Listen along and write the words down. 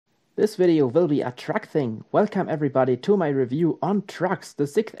This video will be a truck thing. Welcome everybody to my review on trucks, the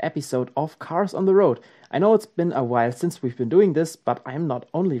 6th episode of Cars on the Road. I know it's been a while since we've been doing this, but I'm not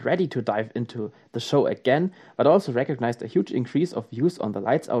only ready to dive into the show again, but also recognized a huge increase of views on the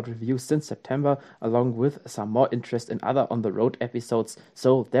Lights Out review since September, along with some more interest in other on the road episodes,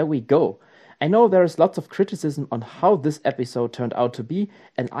 so there we go. I know there is lots of criticism on how this episode turned out to be,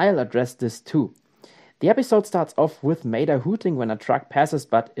 and I'll address this too. The episode starts off with Mater hooting when a truck passes,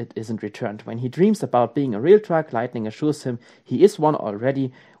 but it isn't returned. When he dreams about being a real truck, lightning assures him he is one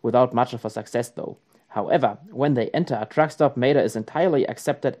already, without much of a success though. However, when they enter a truck stop, Mater is entirely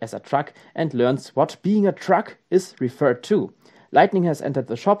accepted as a truck and learns what being a truck is referred to. Lightning has entered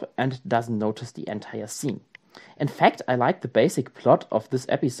the shop and doesn't notice the entire scene. In fact, I like the basic plot of this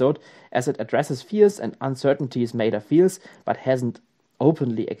episode as it addresses fears and uncertainties Mater feels, but hasn't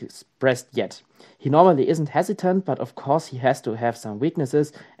openly expressed yet. He normally isn't hesitant, but of course he has to have some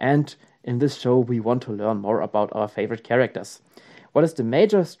weaknesses, and in this show we want to learn more about our favorite characters. What is the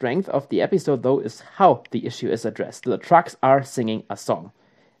major strength of the episode though is how the issue is addressed. The trucks are singing a song.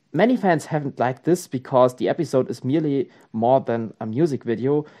 Many fans haven't liked this because the episode is merely more than a music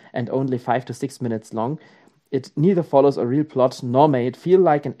video and only 5 to 6 minutes long. It neither follows a real plot nor may it feel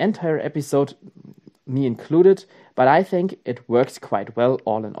like an entire episode, me included, but I think it works quite well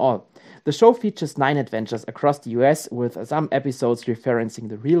all in all. The show features 9 adventures across the US, with some episodes referencing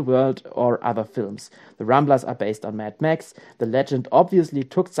the real world or other films. The Ramblers are based on Mad Max, The Legend obviously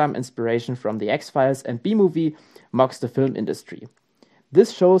took some inspiration from the X-Files, and B-Movie mocks the film industry.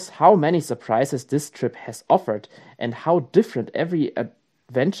 This shows how many surprises this trip has offered and how different every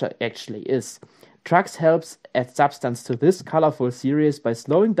adventure actually is. Trucks helps add substance to this colorful series by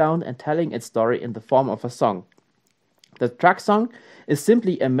slowing down and telling its story in the form of a song. The truck song is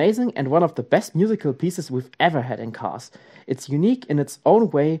simply amazing and one of the best musical pieces we've ever had in Cars. It's unique in its own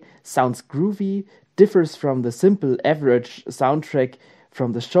way, sounds groovy, differs from the simple average soundtrack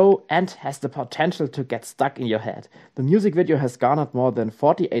from the show, and has the potential to get stuck in your head. The music video has garnered more than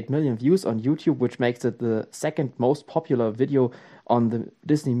 48 million views on YouTube, which makes it the second most popular video on the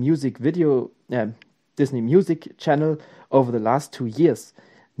Disney Music channel over the last 2 years.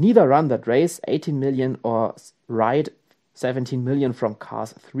 Neither Run That Race, 18 million, or Ride, 17 million from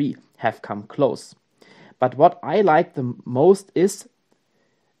Cars 3 have come close. But what I like the most is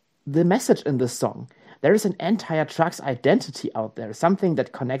the message in this song. There is an entire truck's identity out there, something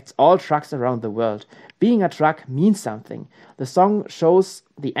that connects all trucks around the world. Being a truck means something. The song shows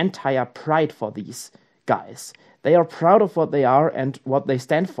the entire pride for these guys. They are proud of what they are and what they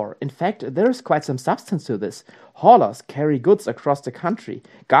stand for. In fact, there is quite some substance to this. Haulers carry goods across the country.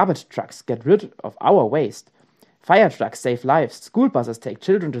 Garbage trucks get rid of our waste. Fire trucks save lives. School buses take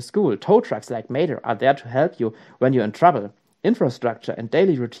children to school. Tow trucks like Mater are there to help you when you're in trouble. Infrastructure and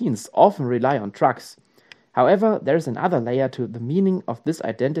daily routines often rely on trucks. However, there is another layer to the meaning of this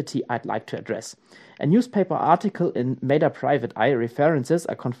identity I'd like to address. A newspaper article in Mater Private Eye references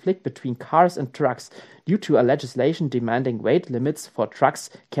a conflict between cars and trucks due to a legislation demanding weight limits for trucks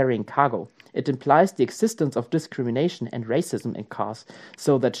carrying cargo. It implies the existence of discrimination and racism in cars,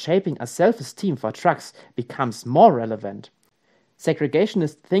 so that shaping a self-esteem for trucks becomes more relevant.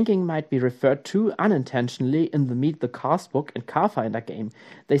 Segregationist thinking might be referred to unintentionally in the Meet the Cars book and Car Finder game.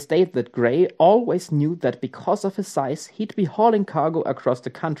 They state that Gray always knew that because of his size, he'd be hauling cargo across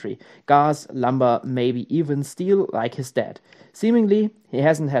the country, gas, lumber, maybe even steel like his dad. Seemingly, he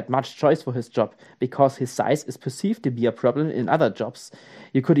hasn't had much choice for his job, because his size is perceived to be a problem in other jobs.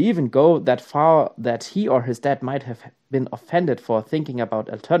 You could even go that far that he or his dad might have been offended for thinking about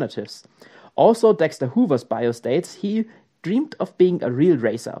alternatives. Also, Dexter Hoover's bio states he dreamed of being a real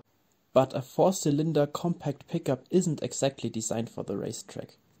racer. But a 4-cylinder compact pickup isn't exactly designed for the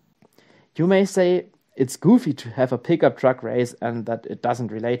racetrack. You may say it's goofy to have a pickup truck race and that it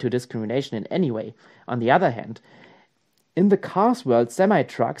doesn't relate to discrimination in any way. On the other hand, in the Cars world,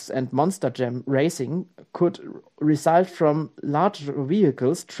 semi-trucks and monster jam racing could result from larger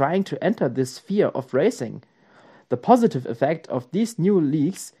vehicles trying to enter this sphere of racing. The positive effect of these new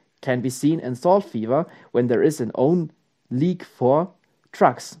leagues can be seen in Salt Fever when there is an own league for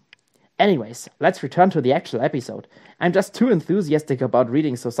trucks. Anyways, let's return to the actual episode. I'm just too enthusiastic about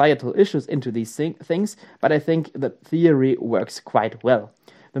reading societal issues into these things, but I think the theory works quite well.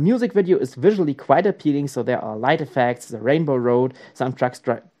 The music video is visually quite appealing, so there are light effects, the rainbow road, some trucks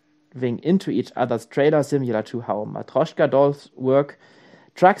driving into each other's trailer, similar to how Matryoshka dolls work,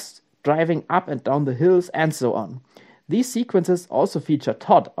 trucks driving up and down the hills, and so on. These sequences also feature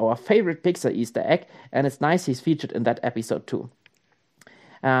Todd, our favorite Pixar Easter egg, and it's nice he's featured in that episode too.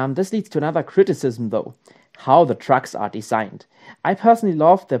 This leads to another criticism though. how the trucks are designed. I personally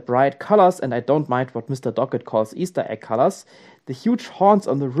love their bright colors, and I don't mind what Mr. Doggett calls Easter egg colors. The huge horns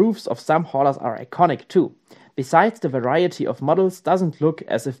on the roofs of some haulers are iconic too. Besides, the variety of models doesn't look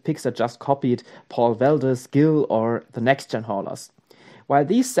as if Pixar just copied Paul Velda's Gill or the next-gen haulers. While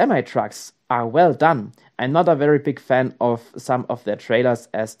these semi-trucks are well done, I'm not a very big fan of some of their trailers,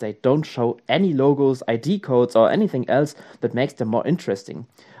 as they don't show any logos, ID codes or anything else that makes them more interesting.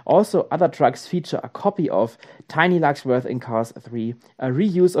 Also, other trucks feature a copy of Tiny Luxworth in Cars 3, a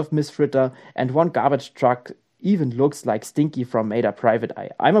reuse of Miss Fritter, and one garbage truck even looks like Stinky from Made a Private Eye.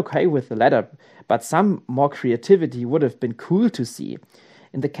 I'm okay with the latter, but some more creativity would have been cool to see.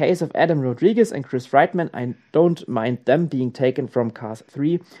 In the case of Adam Rodriguez and Chris Reitman, I don't mind them being taken from Cars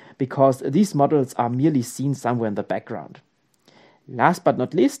 3, because these models are merely seen somewhere in the background. Last but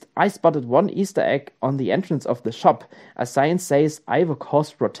not least, I spotted one Easter egg on the entrance of the shop. A sign says Ivo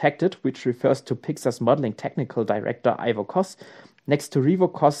Kos Protected, which refers to Pixar's modeling technical director Ivo Kos. Next to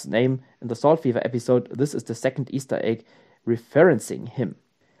Revo Kos' name in the Salt Fever episode, this is the second Easter egg referencing him.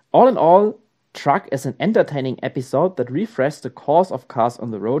 All in all, Truck is an entertaining episode that refreshed the course of Cars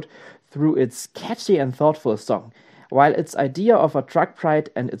on the Road through its catchy and thoughtful song. While its idea of a truck pride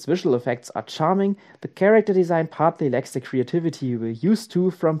and its visual effects are charming, the character design partly lacks the creativity we're used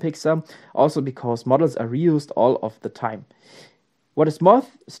to from Pixar, also because models are reused all of the time. What is more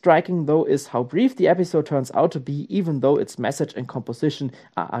striking, though, is how brief the episode turns out to be, even though its message and composition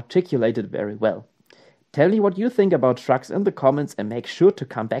are articulated very well. Tell me what you think about trucks in the comments, and make sure to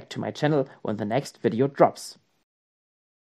come back to my channel when the next video drops.